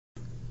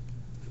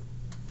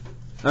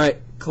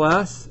Alright,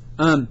 class,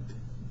 I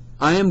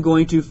am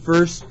going to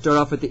first start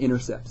off with the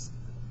intercepts.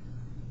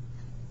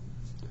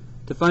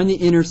 To find the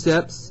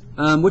intercepts,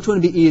 which one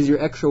would be easier,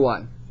 x or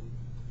y?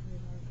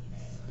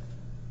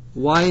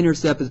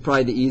 Y-intercept is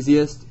probably the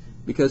easiest,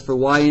 because for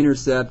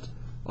y-intercept,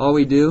 all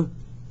we do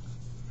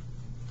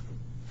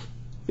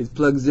is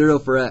plug 0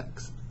 for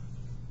x.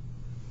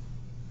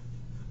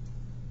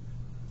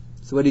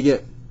 So what do you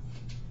get?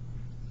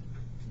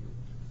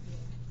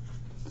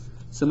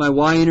 So my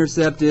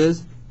y-intercept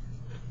is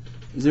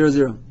 0,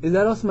 0. Is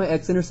that also my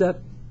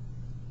x-intercept?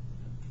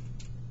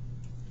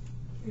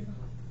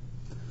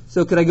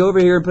 So could I go over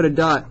here and put a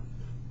dot?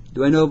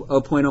 Do I know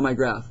a point on my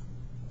graph?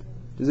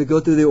 Does it go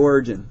through the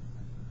origin?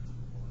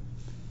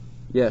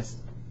 Yes.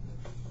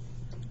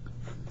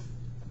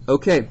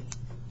 Okay.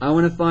 I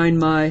want to find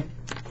my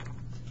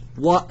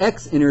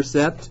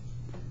x-intercept.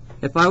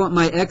 If I want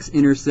my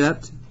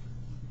x-intercept,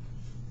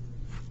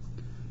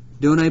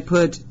 don't I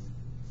put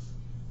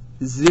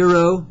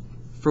 0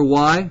 for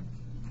y?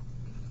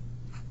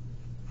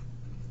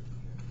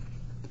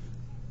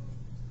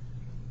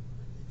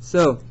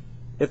 So,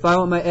 if I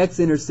want my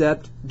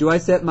x-intercept, do I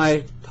set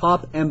my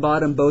top and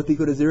bottom both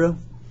equal to 0?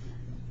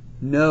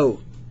 No.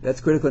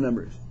 That's critical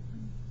numbers.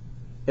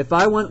 If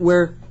I want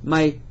where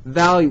my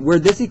value, where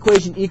this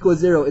equation equals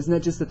 0, isn't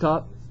that just the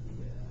top?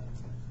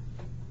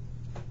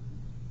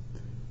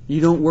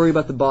 You don't worry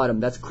about the bottom.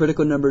 That's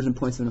critical numbers and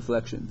points of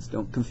inflections.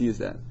 Don't confuse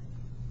that.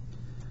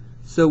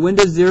 So when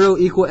does 0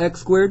 equal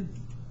x squared?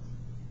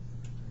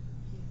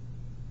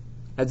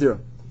 At 0.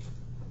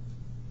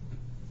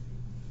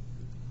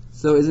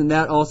 So isn't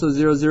that also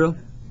 0, 0?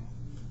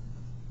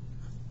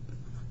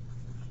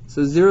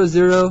 So 0,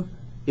 0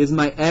 is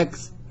my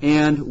x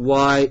and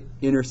y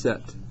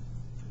intercept.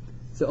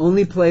 It's the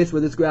only place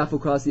where this graph will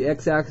cross the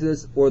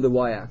x-axis or the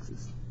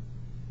y-axis.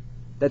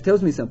 That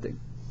tells me something.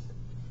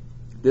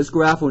 This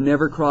graph will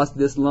never cross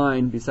this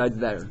line besides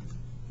there.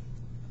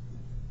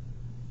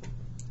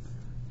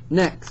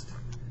 Next,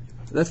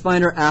 let's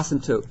find our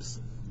asymptotes.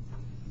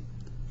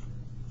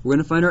 We're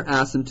going to find our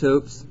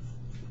asymptotes.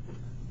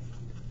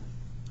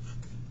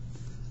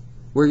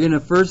 We're going to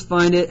first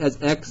find it as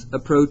x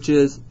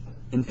approaches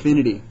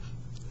infinity.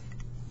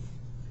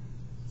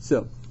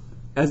 So,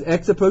 as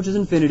x approaches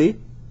infinity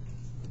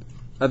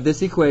of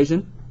this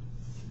equation,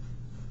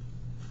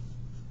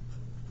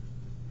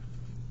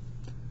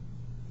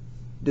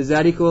 does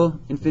that equal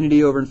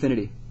infinity over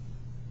infinity?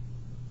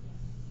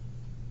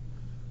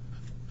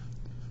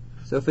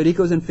 So if it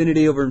equals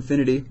infinity over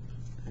infinity,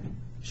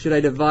 should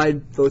I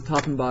divide both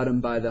top and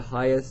bottom by the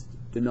highest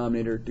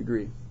denominator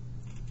degree?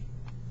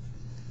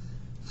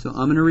 So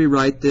I'm going to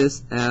rewrite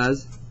this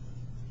as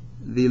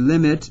the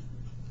limit,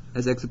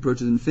 as x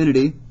approaches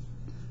infinity,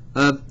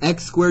 of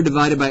x squared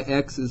divided by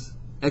x is,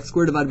 x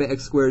squared divided by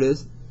x squared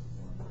is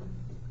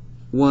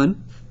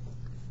 1.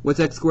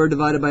 What's x squared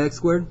divided by x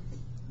squared?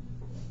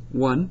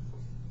 1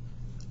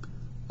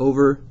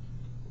 over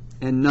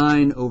and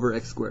 9 over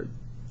x squared.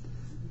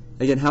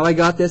 Again, how I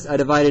got this, I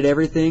divided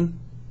everything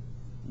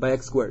by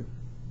x squared.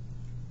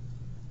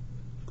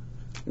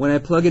 When I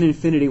plug in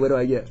infinity, what do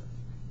I get?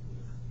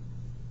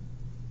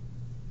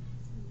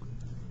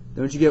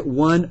 Don't you get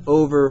 1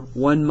 over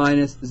 1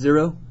 minus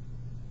 0?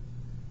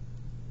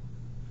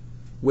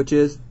 Which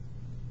is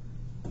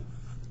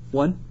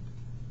 1?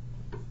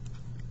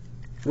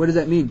 What does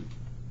that mean?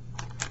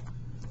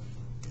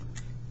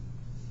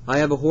 I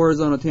have a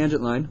horizontal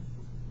tangent line.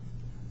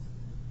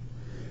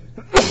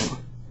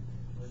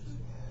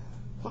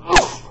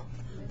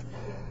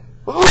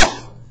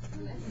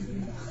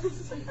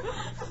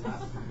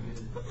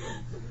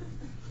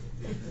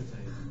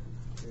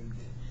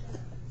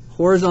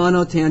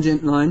 Horizontal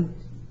tangent line,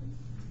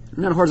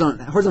 not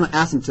horizontal, horizontal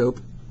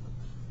asymptote.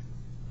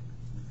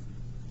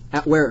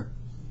 At where?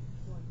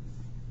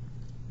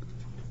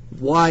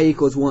 Y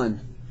equals 1.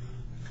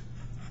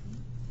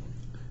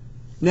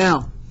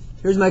 Now,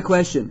 here's my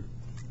question.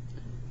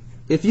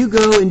 If you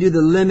go and do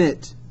the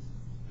limit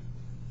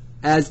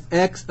as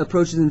x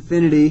approaches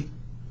infinity,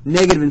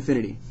 negative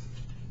infinity,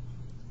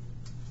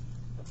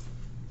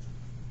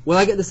 will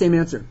I get the same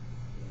answer?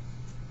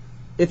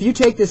 If you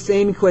take this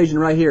same equation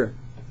right here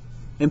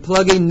and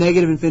plug in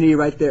negative infinity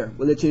right there,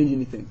 will it change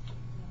anything?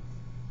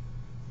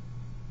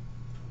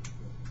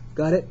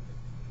 Got it?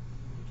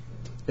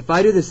 If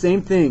I do the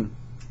same thing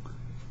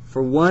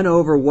for 1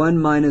 over 1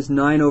 minus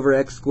 9 over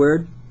x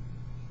squared,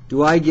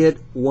 do I get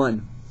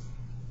 1?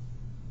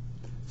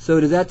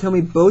 So does that tell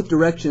me both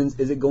directions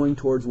is it going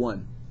towards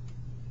 1?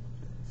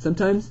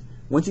 Sometimes,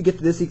 once you get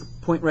to this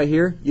point right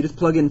here, you just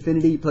plug in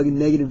infinity, you plug in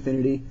negative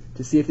infinity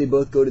to see if they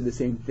both go to the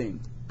same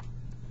thing.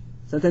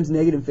 Sometimes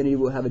negative infinity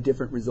will have a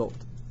different result.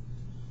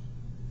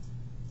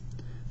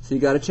 So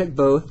you got to check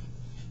both.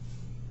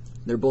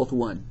 They're both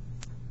 1.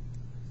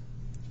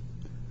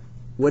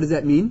 What does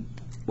that mean?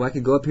 Well, I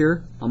could go up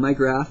here on my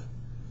graph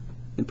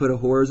and put a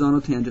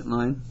horizontal tangent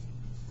line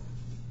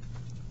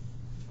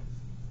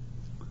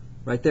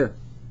right there.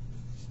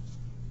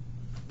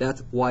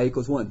 That's y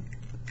equals 1.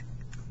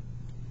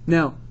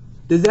 Now,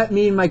 does that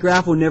mean my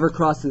graph will never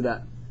cross through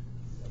that?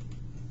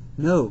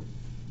 No.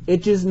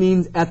 It just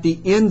means at the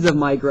ends of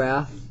my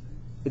graph,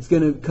 it's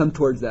going to come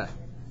towards that.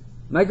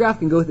 My graph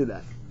can go through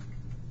that.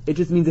 It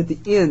just means at the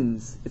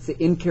ends, it's the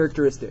end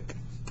characteristic.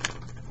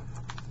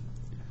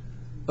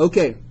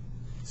 Okay,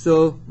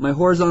 so my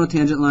horizontal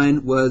tangent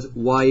line was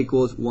y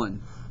equals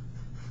 1.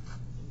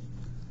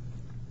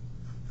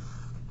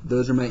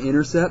 Those are my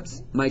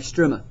intercepts, my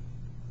extrema.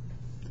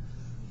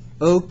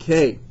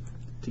 Okay,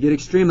 to get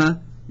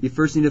extrema, you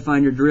first need to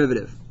find your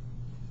derivative.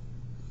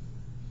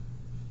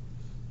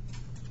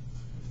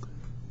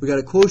 We got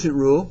a quotient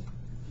rule.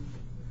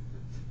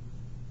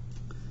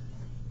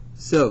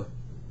 So,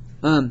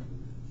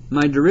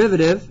 my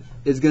derivative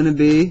is going to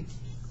be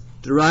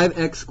derive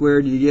x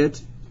squared, you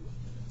get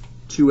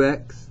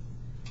 2x,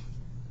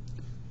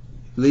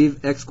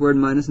 leave x squared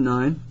minus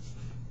 9,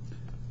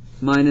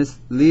 minus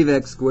leave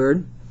x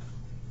squared,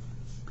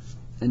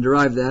 and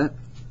derive that,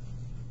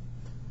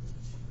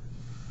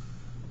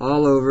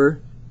 all over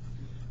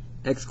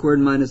x squared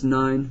minus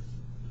 9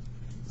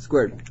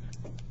 squared.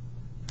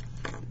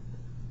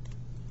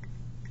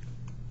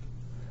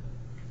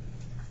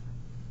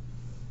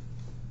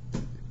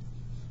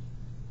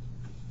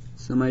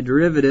 So my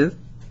derivative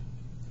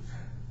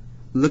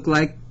looks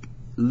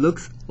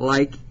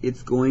like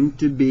it's going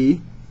to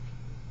be,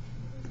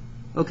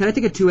 oh, can I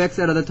take a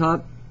 2x out of the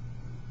top?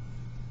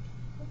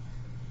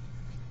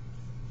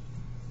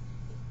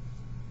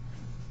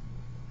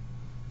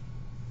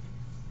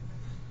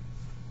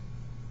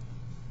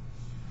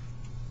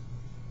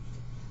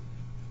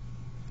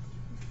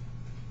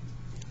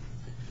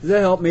 Does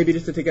that help maybe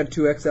just to take a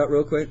 2x out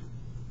real quick?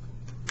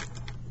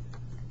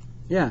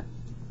 Yeah.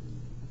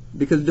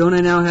 Because don't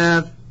I now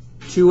have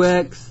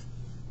 2x,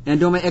 and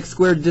don't my x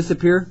squared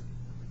disappear?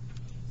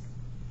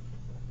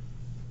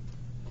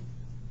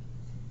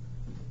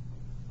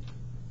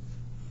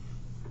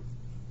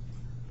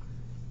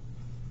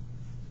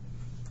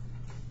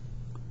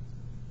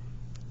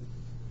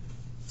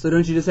 So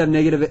don't you just have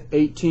negative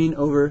 18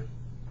 over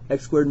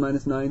x squared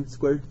minus 9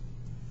 squared?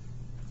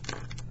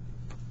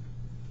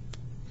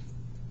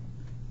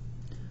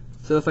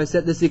 So if I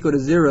set this equal to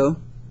 0,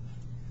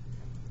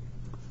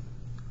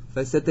 if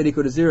I set that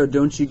equal to 0,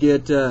 don't you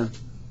get, aren't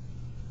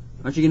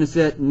you going to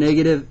set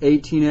negative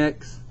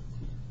 18x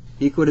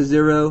equal to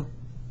 0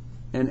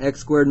 and x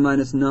squared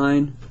minus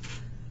 9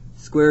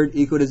 squared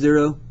equal to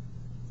 0?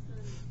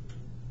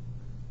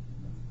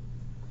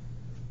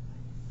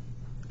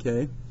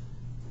 Okay.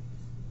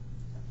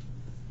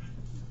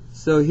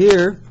 So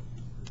here,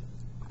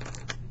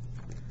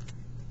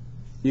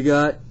 you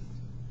got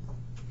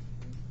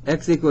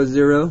x equals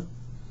 0.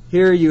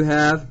 Here you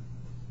have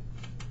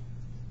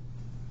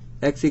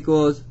x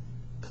equals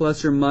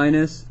plus or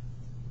minus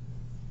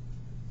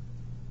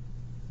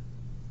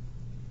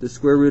the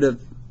square root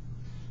of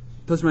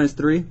plus or minus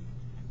 3.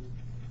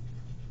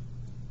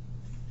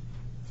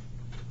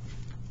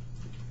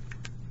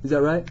 Is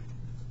that right?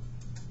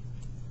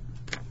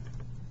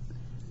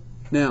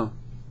 Now,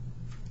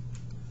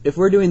 if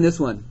we're doing this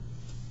one,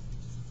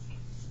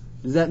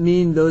 does that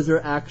mean those are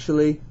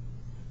actually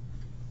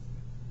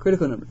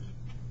critical numbers?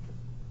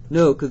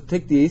 No, because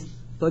take these,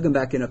 plug them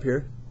back in up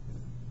here.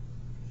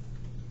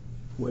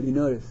 What do you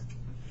notice?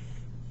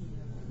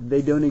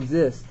 They don't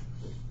exist.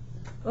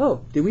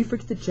 Oh, did we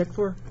forget to check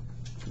for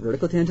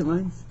vertical tangent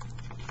lines?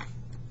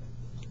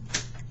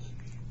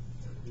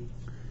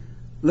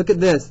 Look at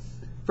this.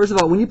 First of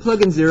all, when you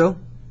plug in 0,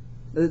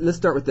 let's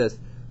start with this.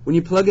 When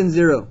you plug in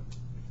 0,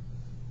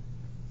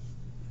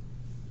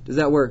 does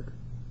that work?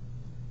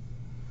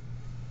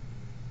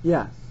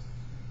 Yeah.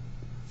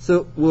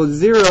 So will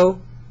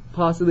 0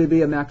 possibly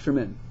be a max or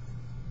min?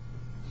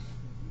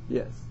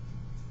 Yes.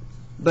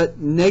 But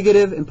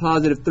negative and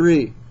positive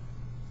 3,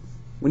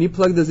 when you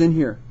plug those in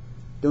here,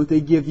 don't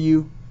they give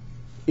you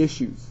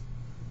issues?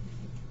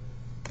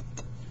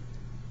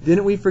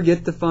 Didn't we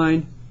forget to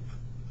find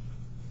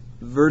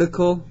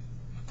vertical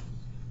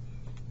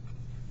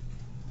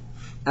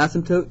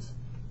asymptotes?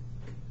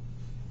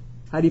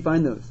 How do you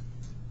find those?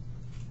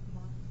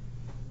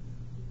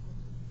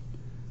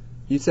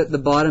 You set the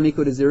bottom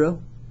equal to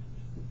 0.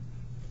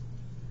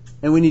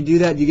 And when you do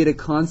that, you get a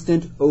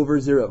constant over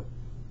 0.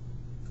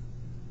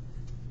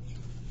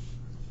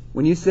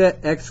 When you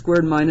set x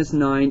squared minus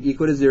 9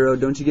 equal to 0,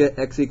 don't you get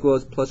x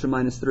equals plus or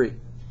minus 3?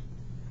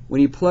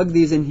 When you plug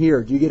these in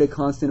here, do you get a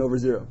constant over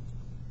 0?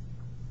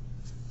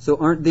 So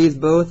aren't these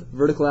both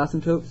vertical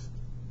asymptotes?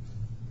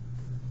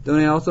 Don't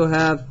I also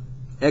have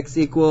x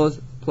equals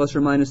plus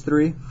or minus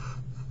 3?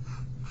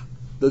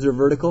 Those are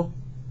vertical.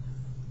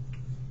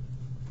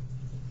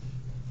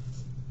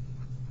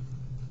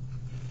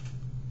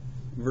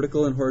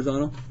 Vertical and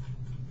horizontal.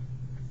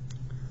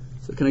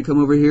 So can I come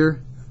over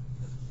here?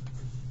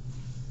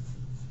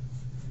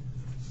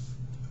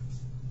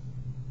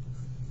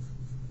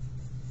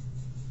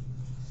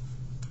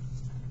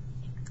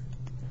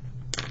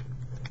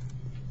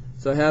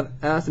 So I have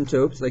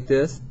asymptotes like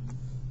this.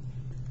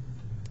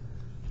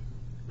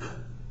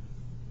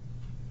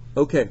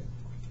 Okay.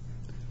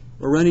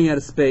 We're running out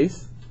of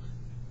space.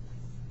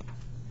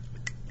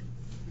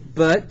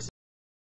 But